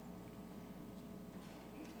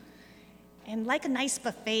And like a nice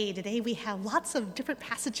buffet, today we have lots of different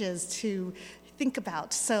passages to think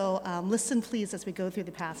about. So listen, please, as we go through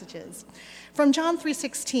the passages. From John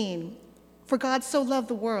 3:16, "For God so loved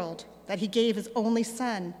the world that he gave his only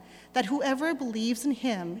Son, that whoever believes in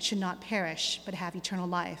him should not perish, but have eternal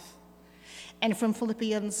life." And from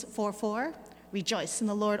Philippians 4:4, "Rejoice in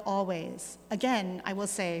the Lord always." Again, I will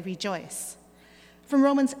say, rejoice. From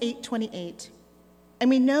Romans 8:28, "And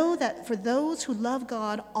we know that for those who love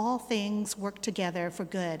God, all things work together for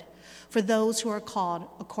good, for those who are called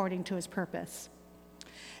according to his purpose."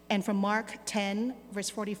 And from Mark 10, verse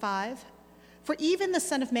 45, "For even the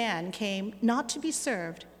Son of Man came not to be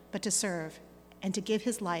served, but to serve, and to give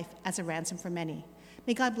his life as a ransom for many."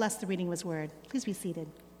 May God bless the reading of his word. Please be seated.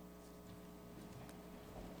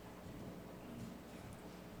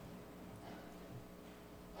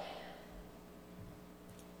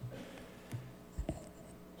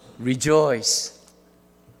 Rejoice.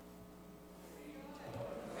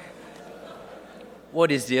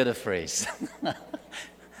 What is the other phrase?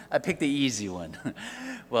 I picked the easy one.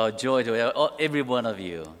 Well, joy to every one of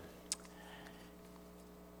you.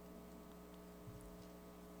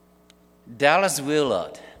 Dallas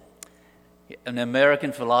Willard, an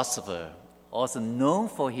American philosopher, also known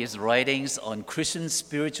for his writings on Christian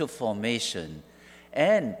spiritual formation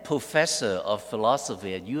and professor of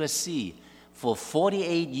philosophy at USC for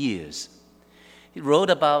 48 years. He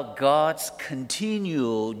wrote about God's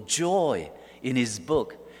continual joy in his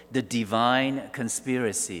book, The Divine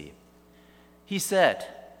Conspiracy. He said,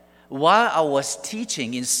 "While I was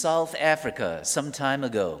teaching in South Africa some time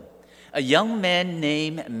ago, a young man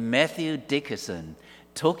named Matthew Dickerson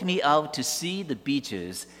took me out to see the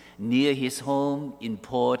beaches near his home in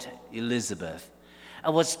Port Elizabeth.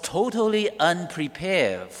 I was totally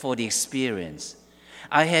unprepared for the experience.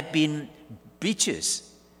 I had been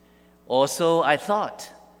beaches, or so I thought.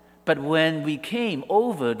 But when we came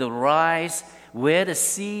over the rise where the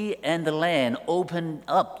sea and the land opened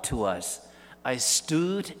up to us, I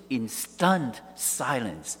stood in stunned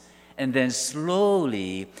silence and then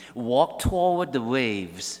slowly walked toward the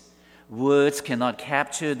waves. Words cannot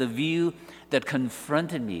capture the view that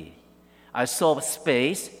confronted me. I saw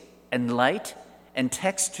space and light and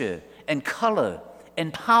texture and color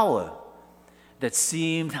and power that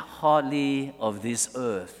seemed hardly of this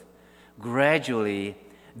earth. Gradually,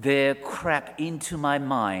 there crept into my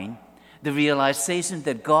mind the realization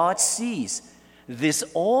that God sees this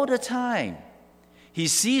all the time. He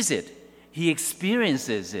sees it, he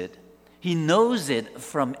experiences it, he knows it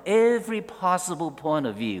from every possible point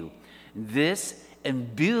of view. This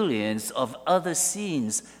and billions of other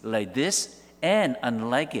scenes like this and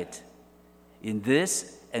unlike it. In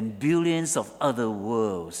this and billions of other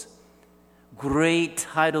worlds. Great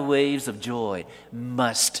tidal waves of joy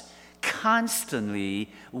must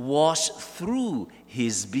constantly wash through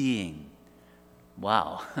his being.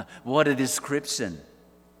 Wow, what a description.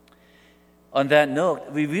 On that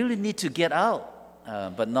note, we really need to get out,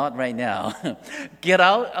 but not right now. Get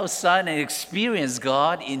outside and experience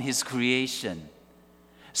God in his creation.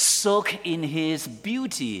 Soak in his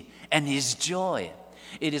beauty and his joy.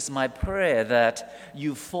 It is my prayer that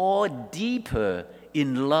you fall deeper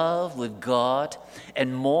in love with God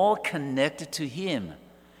and more connected to him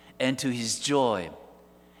and to his joy,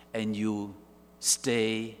 and you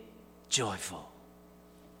stay joyful.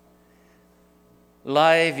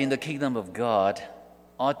 Life in the kingdom of God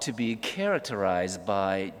ought to be characterized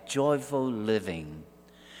by joyful living,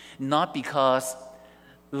 not because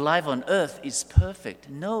life on earth is perfect.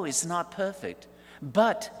 No, it's not perfect,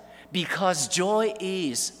 but because joy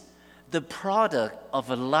is the product of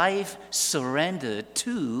a life surrendered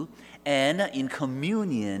to and in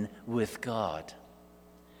communion with God.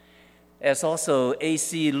 As also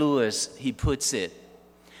A.C. Lewis, he puts it,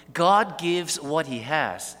 God gives what he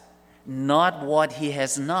has, not what he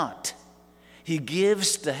has not. He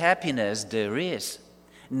gives the happiness there is,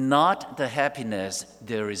 not the happiness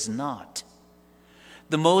there is not.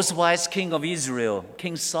 The most wise king of Israel,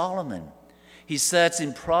 King Solomon, he says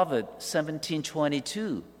in Proverbs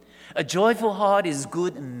 17:22, a joyful heart is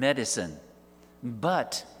good medicine,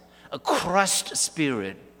 but a crushed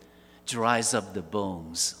spirit dries up the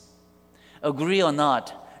bones. Agree or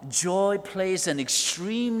not, joy plays an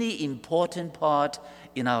extremely important part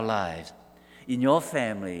in our lives, in your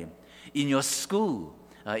family, in your school,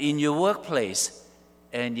 in your workplace,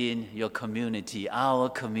 and in your community, our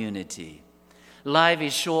community. Life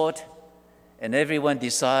is short, and everyone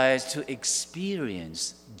desires to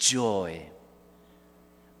experience joy.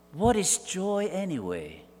 What is joy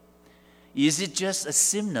anyway? Is it just a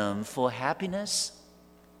synonym for happiness?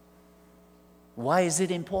 Why is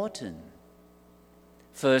it important?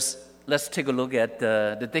 First, let's take a look at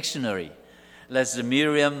the dictionary. Let's the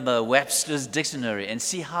Merriam-Webster's dictionary and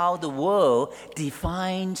see how the world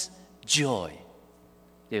defines joy.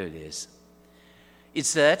 There it is. It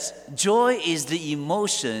says, joy is the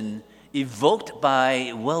emotion evoked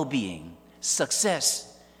by well-being,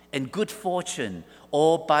 success, and good fortune,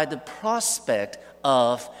 or by the prospect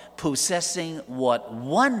of possessing what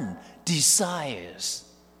one desires.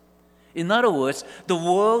 In other words, the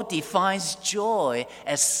world defines joy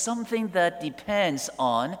as something that depends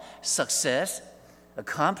on success,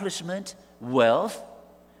 accomplishment, wealth,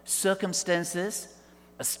 circumstances,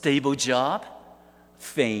 a stable job,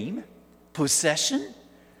 fame, possession,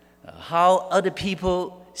 how other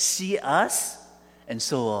people see us, and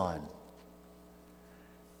so on.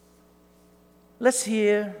 Let's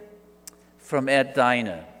hear from Ed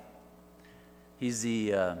Diner. He's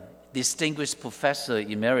the distinguished professor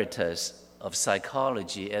emeritus of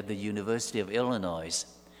psychology at the University of Illinois.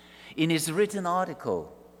 In his written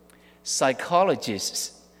article,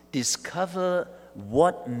 Psychologists Discover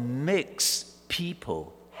What Makes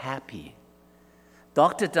People Happy.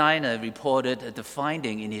 Dr. Diner reported the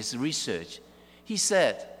finding in his research. He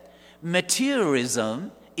said,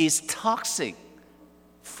 materialism is toxic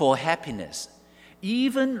for happiness.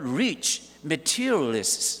 Even rich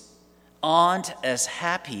materialists aren't as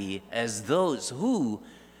happy as those who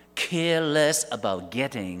care less about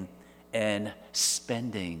getting and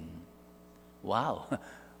spending. Wow,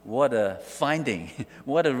 what a finding,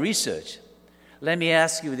 what a research. Let me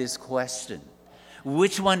ask you this question.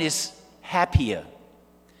 Which one is happier?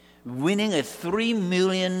 Winning a $3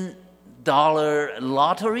 million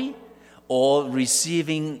lottery or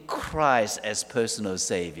receiving Christ as personal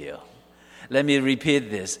Savior? Let me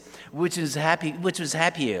repeat this. Which was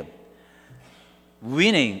happier?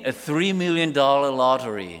 Winning a $3 million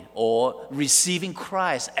lottery or receiving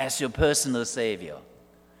Christ as your personal Savior?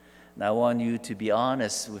 Now, I want you to be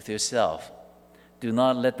honest with yourself. Do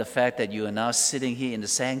not let the fact that you are now sitting here in the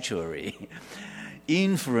sanctuary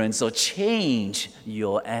influence or change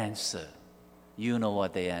your answer. You know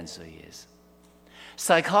what the answer is.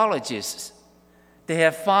 Psychologists, they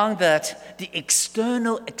have found that the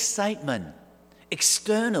external excitement,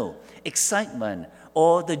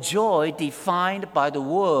 or the joy defined by the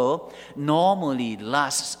world normally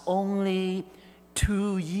lasts only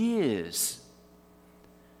 2 years.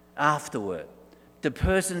 Afterward, the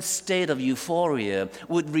person's state of euphoria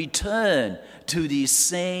would return to the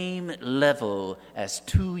same level as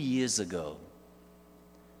 2 years ago.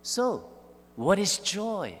 So, what is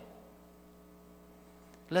joy?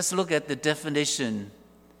 Let's look at the definition,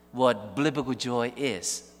 what biblical joy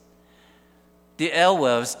is. The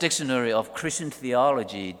Elwell's Dictionary of Christian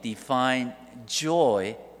Theology defines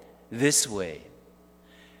joy this way.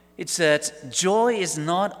 It says, joy is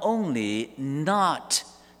not only not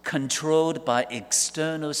controlled by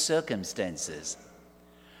external circumstances.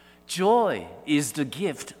 Joy is the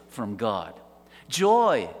gift from God.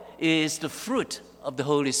 Joy is the fruit of the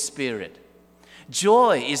Holy Spirit.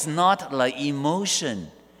 Joy is not like emotion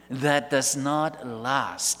that does not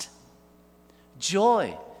last.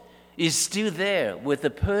 Joy is still there with the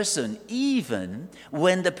person even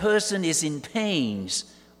when the person is in pains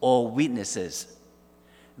or weaknesses.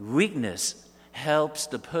 Weakness helps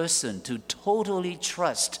the person to totally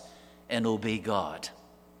trust and obey God.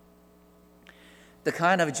 The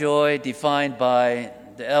kind of joy defined by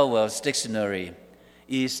the Elwell's Dictionary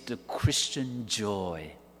is the Christian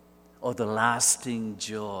joy or the lasting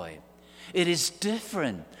joy. It is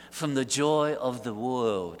different from the joy of the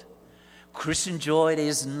world. Christian joy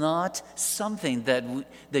is not something that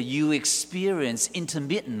you experience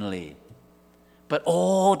intermittently, but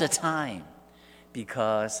all the time,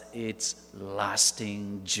 because it's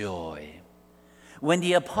lasting joy. When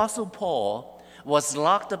the Apostle Paul was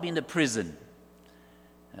locked up in the prison,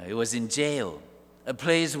 he was in jail, a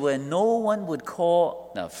place where no one would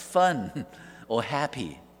call fun or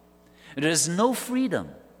happy. There's no freedom,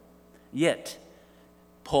 yet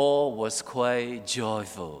Paul was quite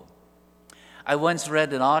joyful. I once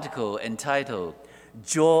read an article entitled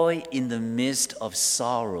Joy in the Midst of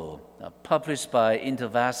Sorrow, published by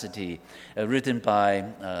InterVarsity, written by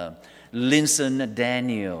Linson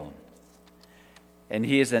Daniel. And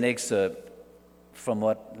here's an excerpt from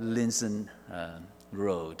what Linson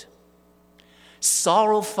wrote.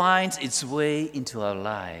 Sorrow finds its way into our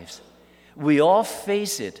lives. We all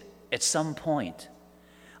face it at some point,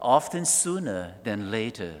 often sooner than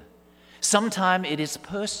later. Sometimes it is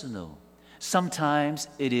personal. Sometimes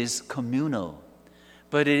it is communal,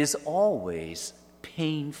 but it is always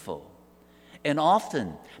painful. And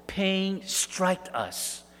often, pain strikes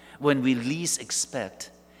us when we least expect.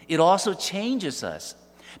 It also changes us.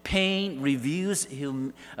 Pain reveals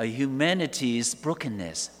humanity's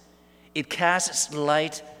brokenness. It casts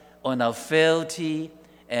light on our frailty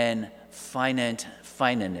and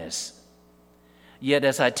finiteness. Yet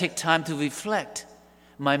as I take time to reflect,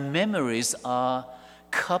 my memories are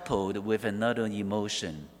coupled with another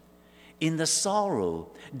emotion. In the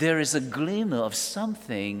sorrow, there is a glimmer of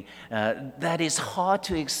something that is hard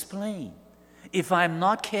to explain. If I'm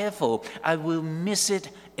not careful, I will miss it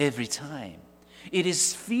every time. It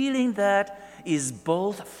is feeling that is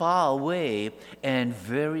both far away and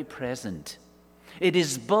very present. It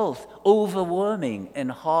is both overwhelming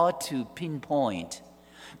and hard to pinpoint.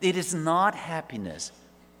 It is not happiness.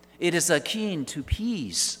 It is akin to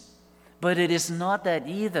peace, but it is not that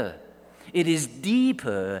either. It is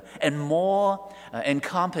deeper and more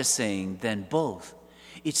encompassing than both.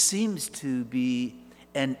 It seems to be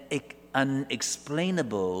an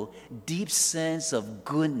unexplainable, deep sense of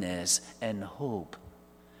goodness and hope.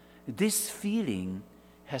 This feeling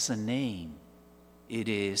has a name. It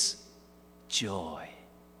is joy.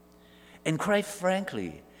 And quite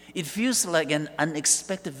frankly, it feels like an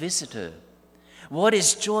unexpected visitor. What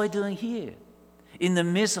is joy doing here? In the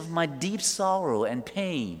midst of my deep sorrow and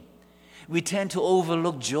pain, we tend to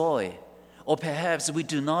overlook joy, or perhaps we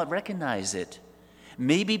do not recognize it.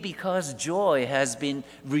 Maybe because joy has been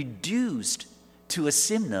reduced to a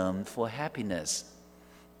synonym for happiness.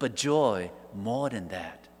 But joy, more than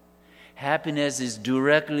that. Happiness is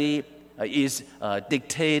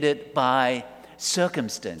dictated by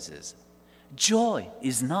circumstances. Joy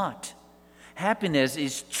is not. Happiness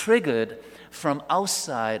is triggered from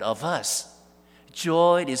outside of us.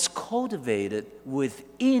 Joy is cultivated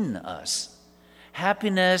within us.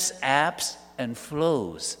 Happiness ebbs and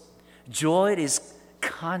flows. Joy is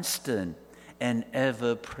constant and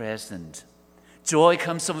ever-present. Joy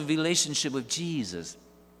comes from a relationship with Jesus.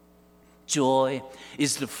 Joy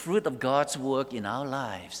is the fruit of God's work in our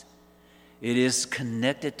lives. It is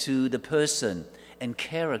connected to the person and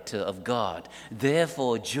character of God.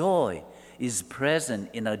 Therefore, joy is present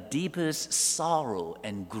in our deepest sorrow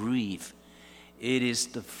and grief. It is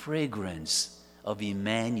the fragrance of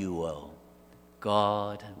Emmanuel,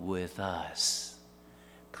 God with us.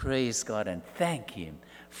 Praise God and thank Him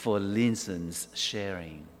for Linson's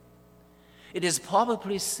sharing. It is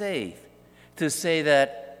probably safe to say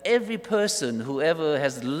that every person who ever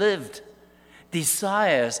has lived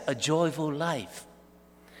desires a joyful life.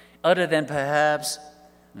 Other than perhaps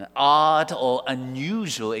an odd or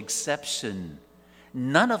unusual exception,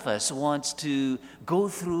 none of us wants to go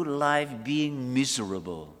through life being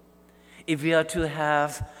miserable. If we are to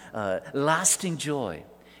have lasting joy,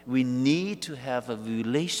 we need to have a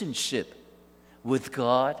relationship with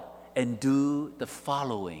God and do the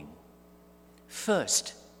following.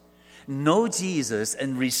 First, know Jesus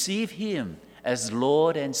and receive Him as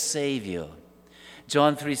Lord and Savior.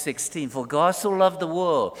 John 3:16, for God so loved the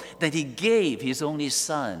world that He gave His only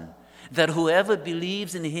Son, that whoever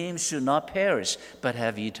believes in Him should not perish but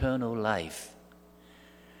have eternal life.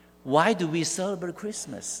 Why do we celebrate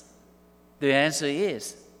Christmas? The answer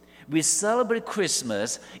is, we celebrate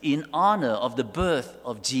Christmas in honor of the birth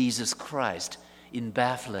of Jesus Christ in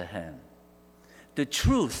Bethlehem. The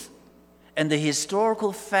truth and the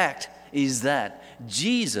historical fact is that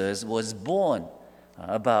Jesus was born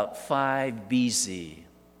about 5 BC.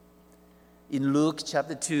 In Luke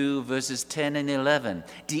chapter 2, verses 10 and 11,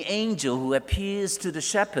 the angel who appears to the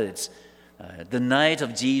shepherds the night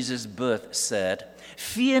of Jesus' birth said,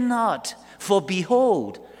 "Fear not, for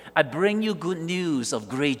behold, I bring you good news of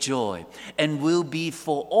great joy, and will be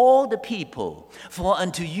for all the people. For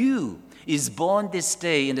unto you is born this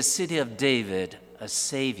day in the city of David a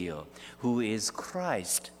Savior, who is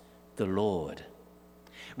Christ the Lord."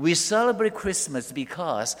 We celebrate Christmas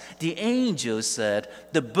because the angel said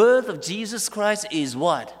the birth of Jesus Christ is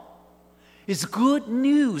what? It's good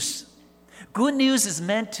news. Good news is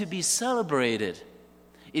meant to be celebrated.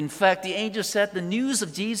 In fact, the angel said the news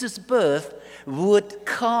of Jesus' birth would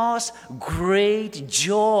cause great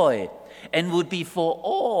joy and would be for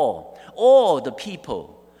all the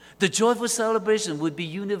people. The joyful celebration would be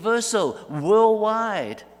universal,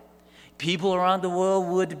 worldwide. People around the world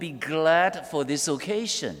would be glad for this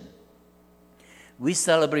occasion. We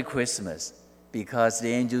celebrate Christmas because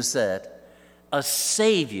the angel said, a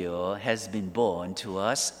Savior has been born to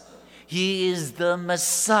us. He is the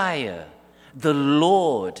Messiah, the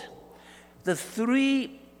Lord. The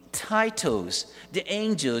 3 titles the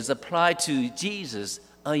angels apply to Jesus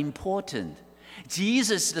are important.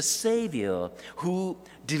 Jesus, the Savior, who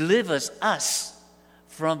delivers us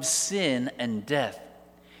from sin and death.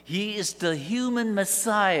 He is the human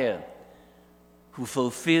Messiah who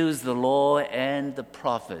fulfills the law and the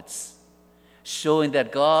prophets, showing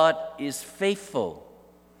that God is faithful,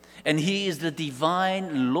 and He is the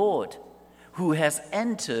divine Lord who has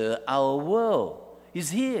entered our world.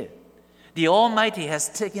 He's here. The Almighty has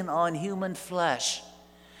taken on human flesh.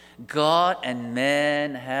 God and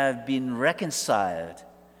man have been reconciled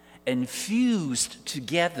and fused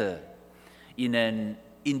together in an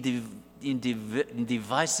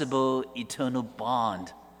indivisible eternal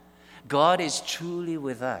bond. God is truly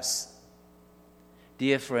with us.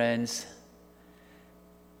 Dear friends,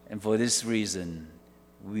 and for this reason,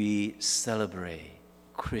 we celebrate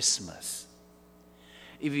Christmas.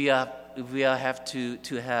 If we have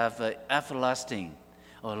to have everlasting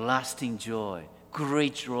or lasting joy,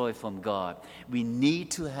 great joy from God, we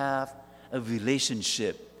need to have a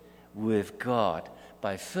relationship with God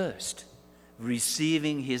by first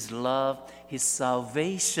receiving His love, His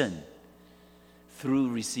salvation, through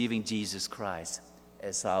receiving Jesus Christ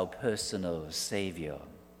as our personal Savior.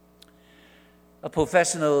 A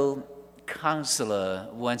professional counselor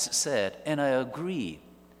once said, and I agree,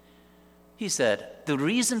 he said, the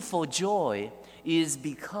reason for joy is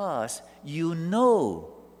because you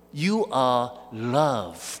know you are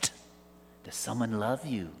loved. Does someone love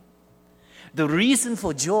you? The reason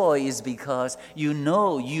for joy is because you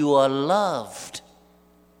know you are loved.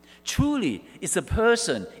 Truly, if a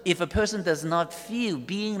person does not feel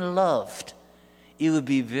being loved, it would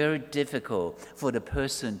be very difficult for the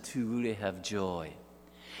person to really have joy.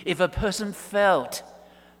 If a person felt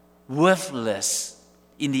worthless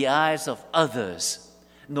in the eyes of others,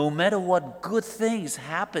 no matter what good things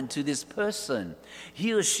happen to this person,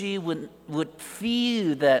 he or she would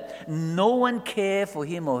feel that no one cared for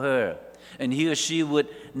him or her, and he or she would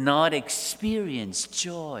not experience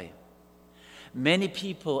joy. Many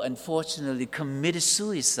people, unfortunately, committed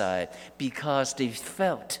suicide because they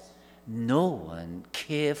felt no one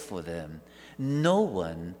cared for them, no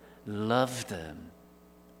one loved them.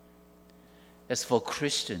 As for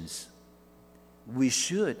Christians, we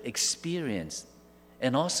should experience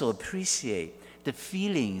and also appreciate the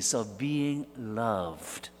feelings of being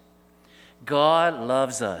loved. God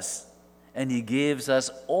loves us, and He gives us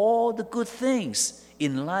all the good things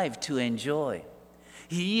in life to enjoy.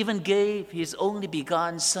 He even gave His only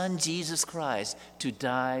begotten Son, Jesus Christ, to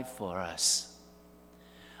die for us.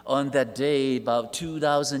 On that day, about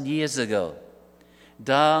 2,000 years ago,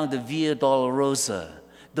 down the Via Dolorosa,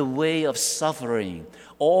 the way of suffering,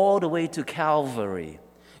 all the way to Calvary,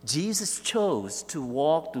 Jesus chose to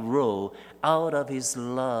walk the road out of His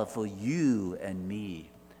love for you and me,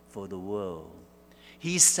 for the world.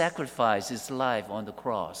 He sacrificed His life on the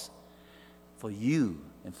cross for you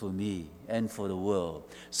and for me and for the world,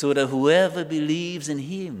 so that whoever believes in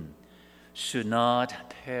Him should not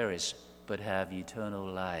perish but have eternal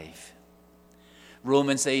life.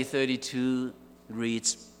 Romans 8:32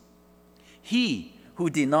 reads, He who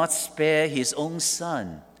did not spare His own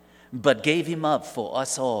Son, but gave Him up for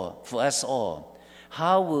us all,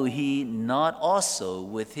 how will He not also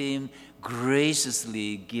with Him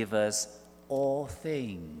graciously give us all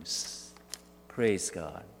things? Praise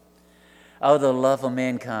God. Out of the love of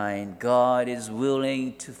mankind, God is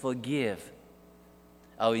willing to forgive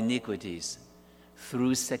our iniquities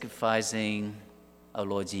through sacrificing our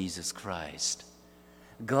Lord Jesus Christ.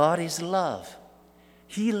 God is love.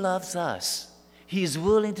 He loves us. He is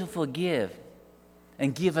willing to forgive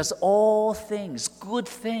and give us all things, good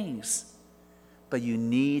things. But you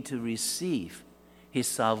need to receive His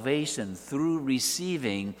salvation through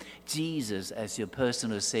receiving Jesus as your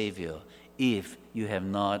personal Savior, if you have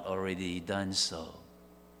not already done so.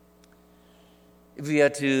 If we are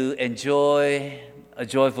to enjoy a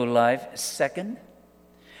joyful life, second,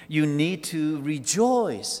 you need to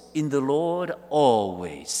rejoice in the Lord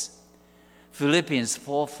always. Philippians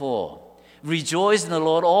 4:4. Rejoice in the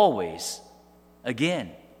Lord always.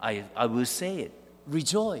 Again, I will say it.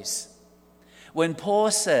 Rejoice. When Paul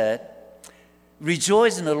said,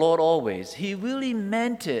 rejoice in the Lord always, he really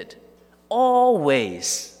meant it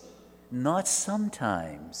always, not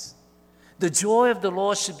sometimes. The joy of the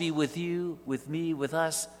Lord should be with you, with me, with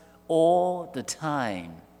us all the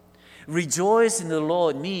time. Rejoice in the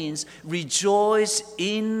Lord means rejoice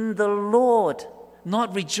in the Lord,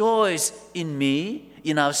 not rejoice in me,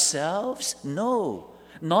 in ourselves. No.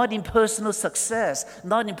 Not in personal success,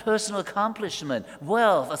 not in personal accomplishment,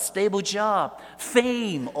 wealth, a stable job,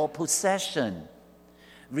 fame, or possession.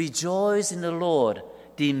 Rejoice in the Lord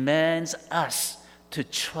demands us to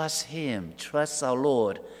trust Him, trust our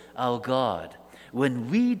Lord, our God.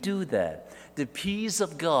 When we do that, the peace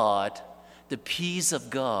of God the peace of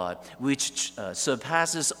God, which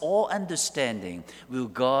surpasses all understanding, will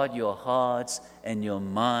guard your hearts and your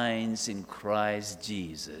minds in Christ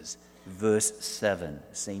Jesus. Verse 7,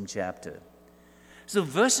 same chapter. So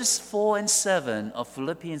verses 4 and 7 of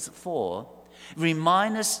Philippians 4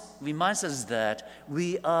 reminds us that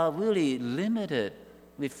we are really limited,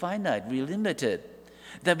 we're finite, we're limited,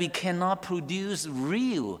 that we cannot produce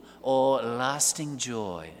real or lasting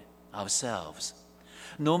joy ourselves.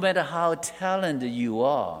 No matter how talented you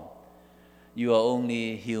are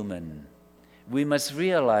only human. We must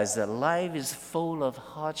realize that life is full of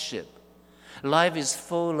hardship. Life is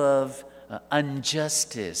full of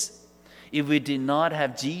injustice. If we did not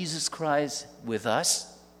have Jesus Christ with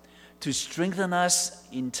us to strengthen us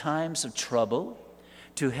in times of trouble,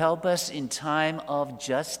 to help us in time of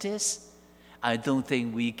justice, I don't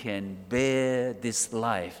think we can bear this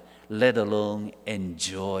life, let alone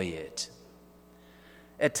enjoy it.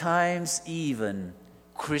 At times, even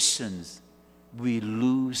Christians, we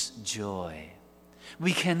lose joy.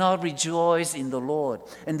 We cannot rejoice in the Lord.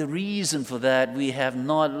 And the reason for that, we have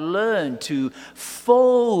not learned to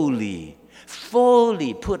fully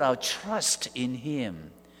put our trust in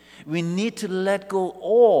Him. We need to let go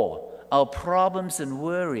all our problems and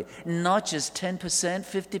worry, not just 10%,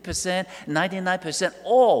 50%, 99%,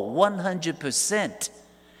 all 100%,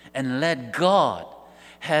 and let God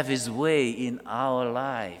have His way in our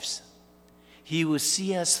lives. He will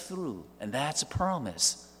see us through, and that's a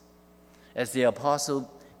promise. As the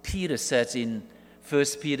Apostle Peter says in 1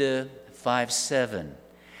 Peter 5:7,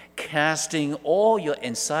 casting all your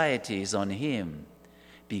anxieties on Him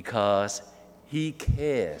because He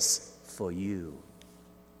cares for you.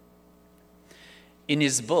 In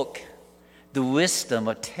his book, The Wisdom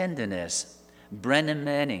of Tenderness, Brennan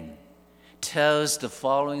Manning tells the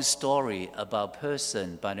following story about a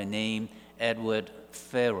person by the name Edward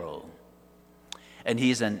Farrell. And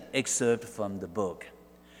here's an excerpt from the book.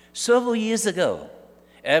 Several years ago,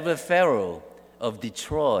 Edward Farrell of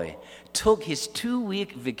Detroit took his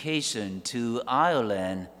 2-week vacation to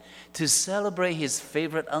Ireland to celebrate his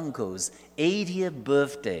favorite uncle's 80th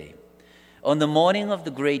birthday. On the morning of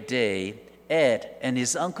the great day, Ed and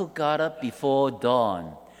his uncle got up before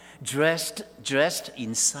dawn, dressed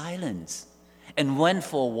in silence, and went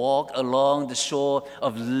for a walk along the shore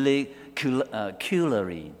of Lake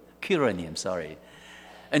Currany.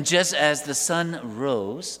 And just as the sun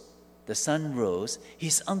rose,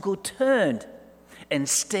 his uncle turned and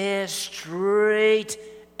stared straight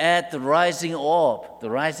at the rising orb, the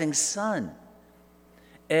rising sun.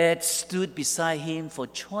 Ed stood beside him for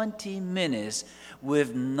 20 minutes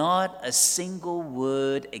with not a single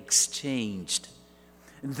word exchanged.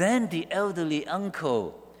 Then the elderly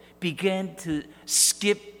uncle began to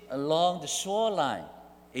skip along the shoreline.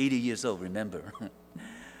 80 years old, remember.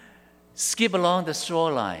 Skip along the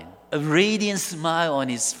shoreline, a radiant smile on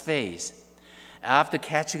his face. After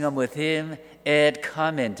catching up with him, Ed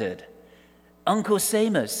commented, "Uncle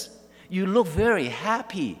Seamus, you look very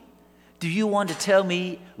happy. Do you want to tell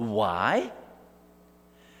me why?"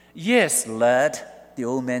 "Yes, lad," the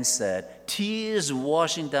old man said, tears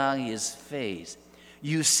washing down his face.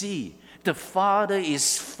 "You see, the Father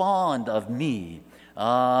is fond of me.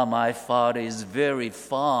 My Father is very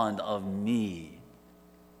fond of me."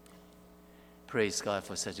 Praise God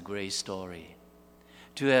for such a great story.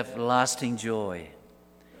 To have lasting joy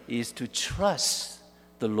is to trust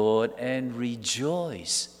the Lord and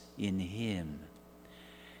rejoice in Him.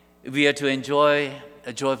 If we are to enjoy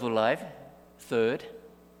a joyful life, third,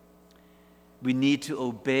 we need to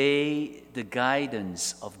obey the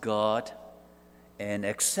guidance of God and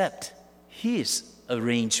accept His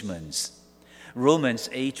arrangements. Romans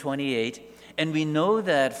 8:28, and we know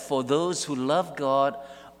that for those who love God,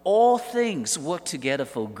 all things work together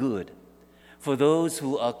for good, for those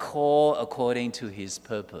who are called according to His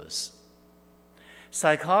purpose.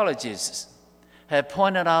 Psychologists have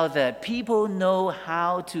pointed out that people know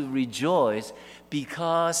how to rejoice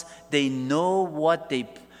because they know what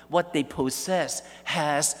they possess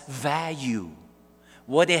has value.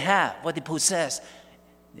 What they have, what they possess,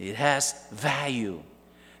 it has value,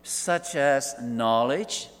 such as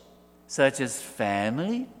knowledge, such as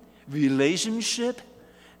family, relationship,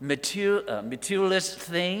 materialist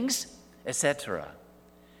things, etc.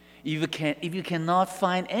 If you cannot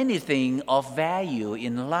find anything of value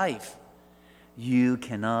in life, you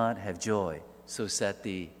cannot have joy. So said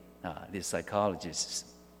the psychologists.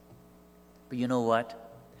 But you know what?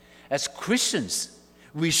 As Christians,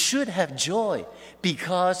 we should have joy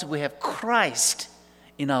because we have Christ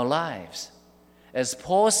in our lives. As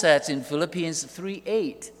Paul says in Philippians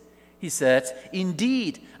 3:8, He says,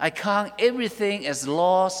 "Indeed, I count everything as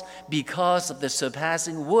loss because of the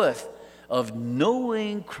surpassing worth of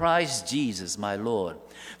knowing Christ Jesus, my Lord.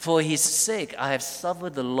 For his sake I have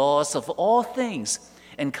suffered the loss of all things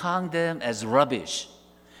and count them as rubbish,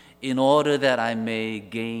 in order that I may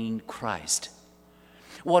gain Christ."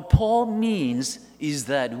 What Paul means is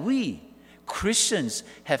that we, Christians,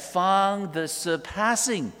 have found the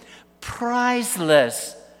surpassing,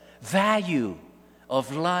 priceless value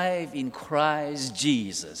of life in Christ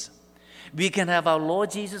Jesus. We can have our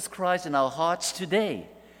Lord Jesus Christ in our hearts today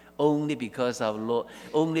only because our Lord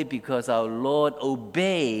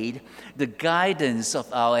obeyed the guidance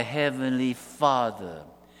of our Heavenly Father.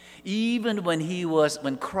 Even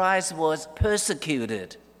when Christ was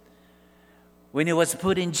persecuted, when he was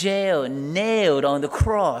put in jail, nailed on the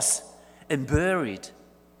cross, and buried.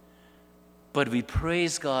 But we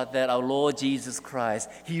praise God that our Lord Jesus Christ,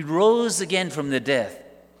 he rose again from the dead,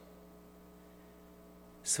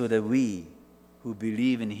 so that we who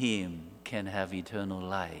believe in him can have eternal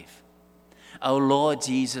life. Our Lord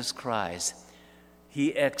Jesus Christ,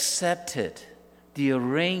 he accepted the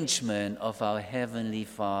arrangement of our Heavenly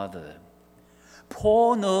Father.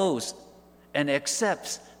 Paul knows and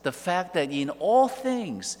accepts the fact that in all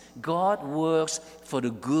things God works for the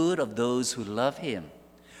good of those who love him,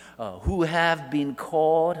 who have been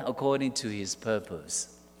called according to his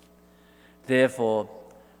purpose. Therefore,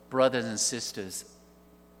 brothers and sisters,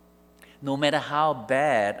 no matter how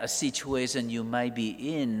bad a situation you might be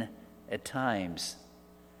in at times,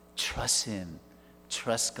 trust him,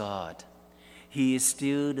 trust God. He is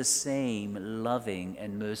still the same loving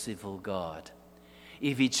and merciful God.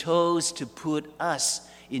 If he chose to put us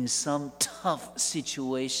in some tough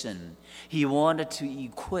situation, he wanted to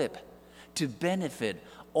equip, to benefit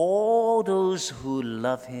all those who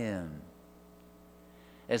love him.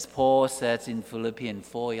 As Paul says in Philippians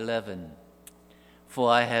 4:11, "For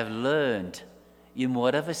I have learned in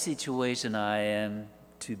whatever situation I am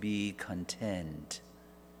to be content."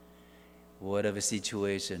 Whatever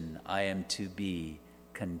situation, I am to be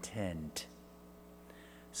content.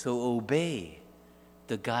 So obey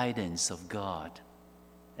the guidance of God.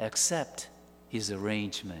 Accept his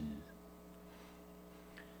arrangement.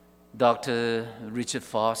 Dr. Richard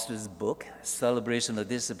Foster's book, Celebration of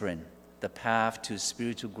Discipline, The Path to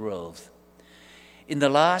Spiritual Growth. In the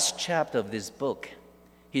last chapter of this book,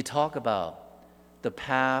 he talked about the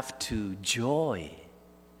path to joy.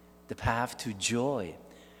 The path to joy.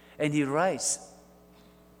 And he writes,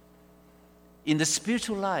 in the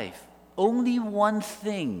spiritual life, only one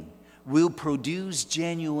thing will produce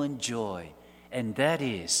genuine joy, and that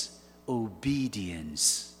is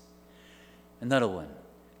obedience. Another one.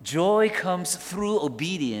 Joy comes through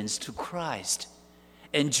obedience to Christ,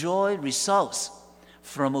 and joy results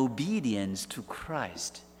from obedience to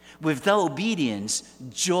Christ. Without obedience,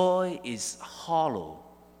 joy is hollow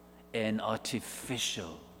and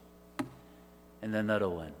artificial. And another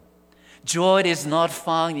one. Joy is not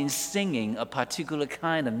found in singing a particular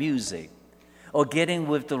kind of music, or getting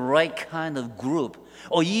with the right kind of group,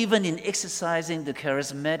 or even in exercising the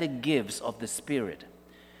charismatic gifts of the Spirit.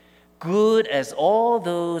 Good as all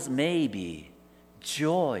those may be,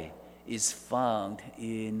 joy is found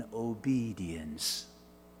in obedience.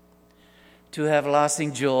 To have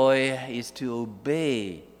lasting joy is to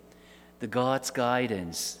obey God's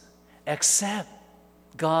guidance, accept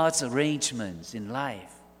God's arrangements in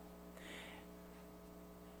life.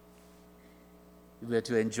 If we are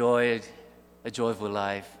to enjoy a joyful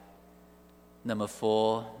life, number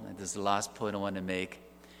 4, and this is the last point I want to make,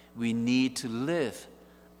 we need to live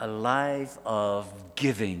a life of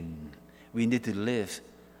giving. We need to live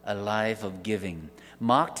a life of giving.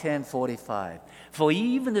 Mark 10:45. For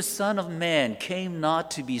even the Son of Man came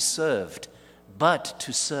not to be served, but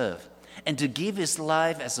to serve, and to give his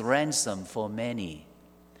life as a ransom for many.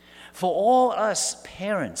 For all us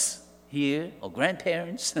parents here, or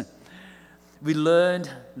grandparents, we learned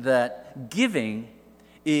that giving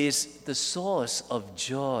is the source of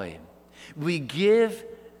joy. We give,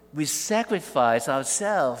 we sacrifice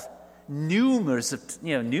ourselves numerous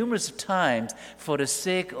of times for the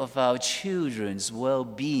sake of our children's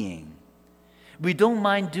well-being. We don't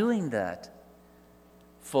mind doing that.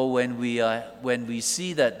 For when we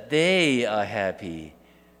see that they are happy,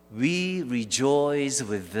 we rejoice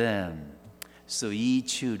with them. So ye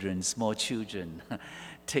children, small children,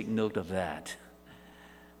 take note of that.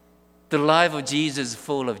 The life of Jesus is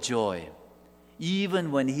full of joy,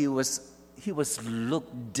 even when he was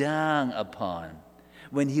looked down upon,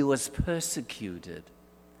 when he was persecuted.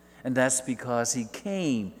 And that's because he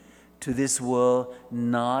came to this world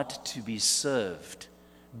not to be served,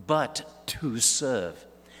 but to serve,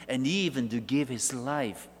 and even to give his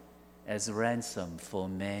life as ransom for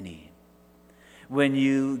many. When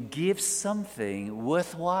you give something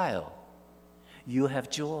worthwhile, you have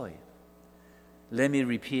joy. Let me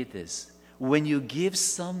repeat this. When you give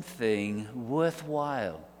something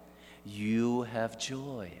worthwhile, you have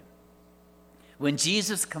joy. When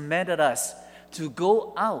Jesus commanded us to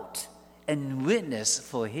go out and witness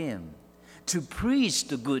for him, to preach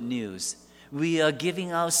the good news, we are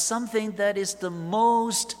giving out something that is the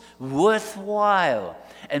most worthwhile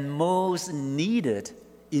and most needed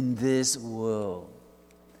in this world.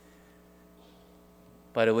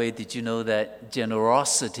 By the way, did you know that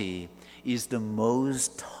generosity is the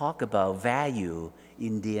most talked about value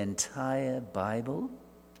in the entire Bible?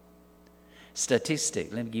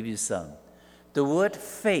 Statistic, let me give you some. The word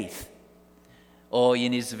faith, or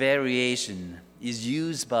in its variation, is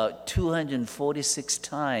used about 246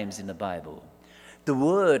 times in the Bible. The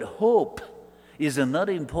word hope is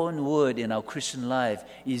another important word in our Christian life,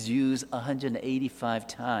 is used 185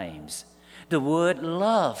 times. The word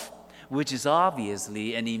love, which is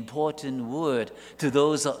obviously an important word to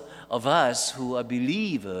those of us who are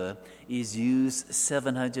believers, is used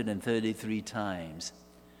 733 times.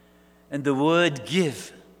 And the word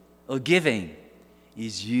give or giving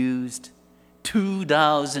is used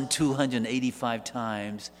 2,285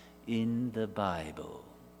 times in the Bible.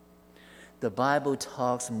 The Bible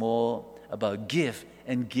talks more about give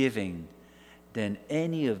and giving than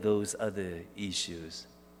any of those other issues.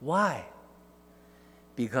 Why?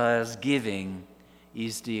 Because giving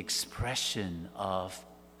is the expression of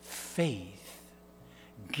faith.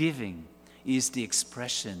 Giving is the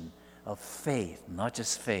expression of faith, not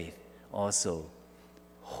just faith, also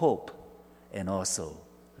hope and also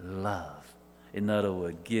love. In other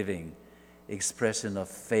words, giving, expression of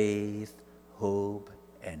faith, hope,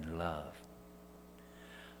 and love.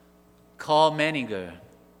 Carl Menninger,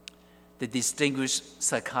 the distinguished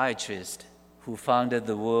psychiatrist who founded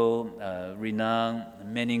the world-renowned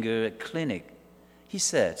Menninger Clinic, he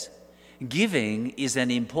said, giving is an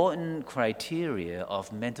important criteria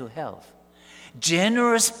of mental health.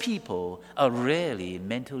 Generous people are rarely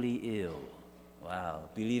mentally ill. Wow,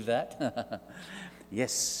 believe that?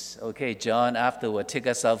 Yes. Okay, John, afterward, take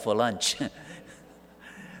us out for lunch.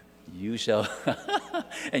 You shall,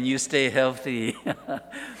 and you stay healthy.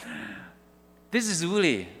 This is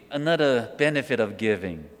really another benefit of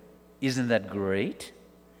giving. Isn't that great?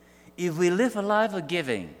 If we live a life of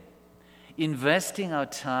giving, investing our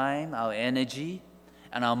time, our energy,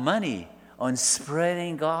 and our money on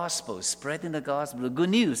spreading the gospel, the good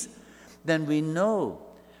news, then we know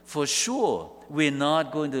for sure we're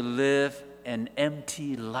not going to live an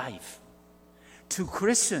empty life. To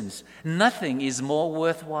Christians, nothing is more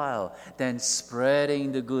worthwhile than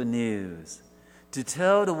spreading the good news, to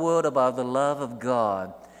tell the world about the love of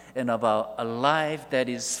God and about a life that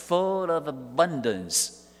is full of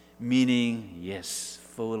abundance, meaning, yes,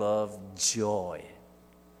 full of joy.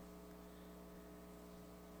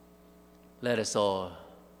 Let us all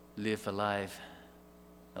live a life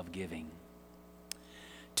of giving.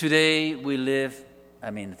 Today we light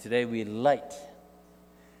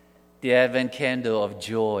the Advent candle of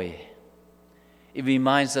joy. It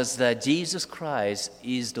reminds us that Jesus Christ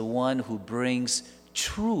is the one who brings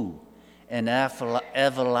true and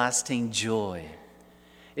everlasting joy.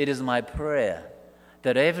 It is my prayer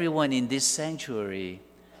that everyone in this sanctuary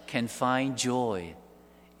can find joy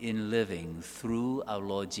in living through our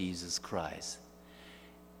Lord Jesus Christ.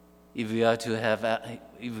 If we are to have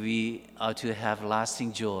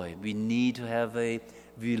lasting joy, we need to have a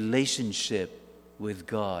relationship with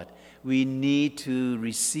God. We need to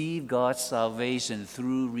receive God's salvation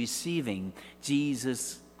through receiving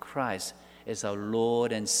Jesus Christ as our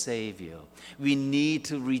Lord and Savior. We need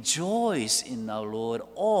to rejoice in our Lord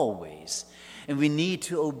always. And we need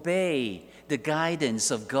to obey the guidance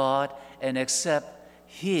of God and accept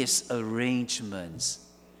His arrangements.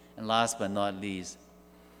 And last but not least,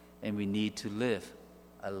 and we need to live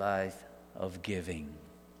a life of giving.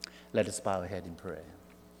 Let us bow our head in prayer.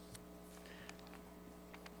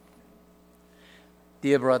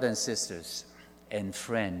 Dear brothers and sisters and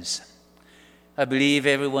friends, I believe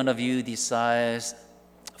every one of you desires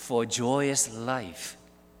for a joyous life,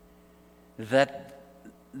 that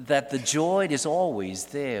the joy is always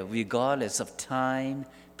there, regardless of time,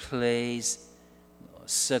 place,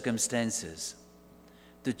 circumstances.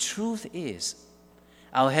 The truth is,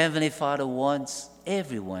 our Heavenly Father wants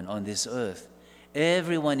everyone on this earth,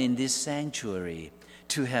 everyone in this sanctuary,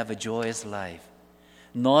 to have a joyous life,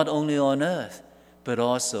 not only on earth, but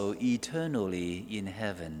also eternally in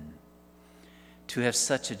heaven. To have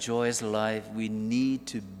such a joyous life, we need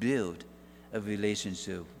to build a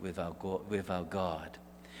relationship with our God.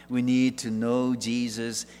 We need to know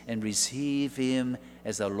Jesus and receive him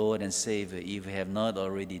as our Lord and Savior if we have not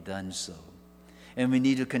already done so. And we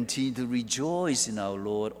need to continue to rejoice in our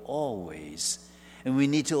Lord always. And we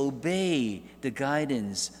need to obey the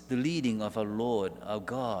guidance, the leading of our Lord, our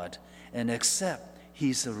God, and accept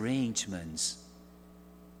his arrangements.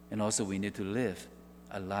 And also we need to live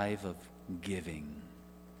a life of giving.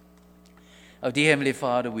 Our dear Heavenly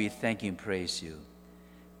Father, we thank you and praise you.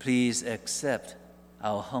 Please accept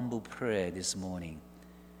our humble prayer this morning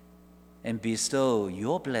and bestow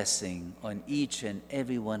your blessing on each and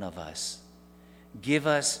every one of us. Give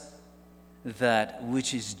us that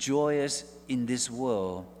which is joyous in this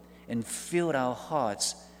world and fill our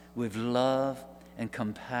hearts with love and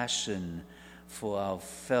compassion for our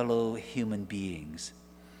fellow human beings.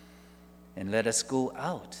 And let us go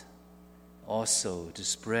out also to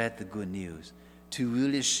spread the good news, to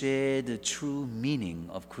really share the true meaning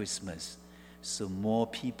of Christmas so more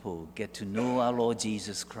people get to know our Lord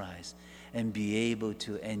Jesus Christ and be able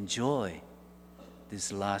to enjoy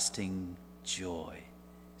this lasting joy,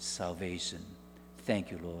 salvation.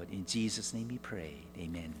 Thank you, Lord. In Jesus' name we pray.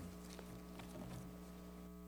 Amen.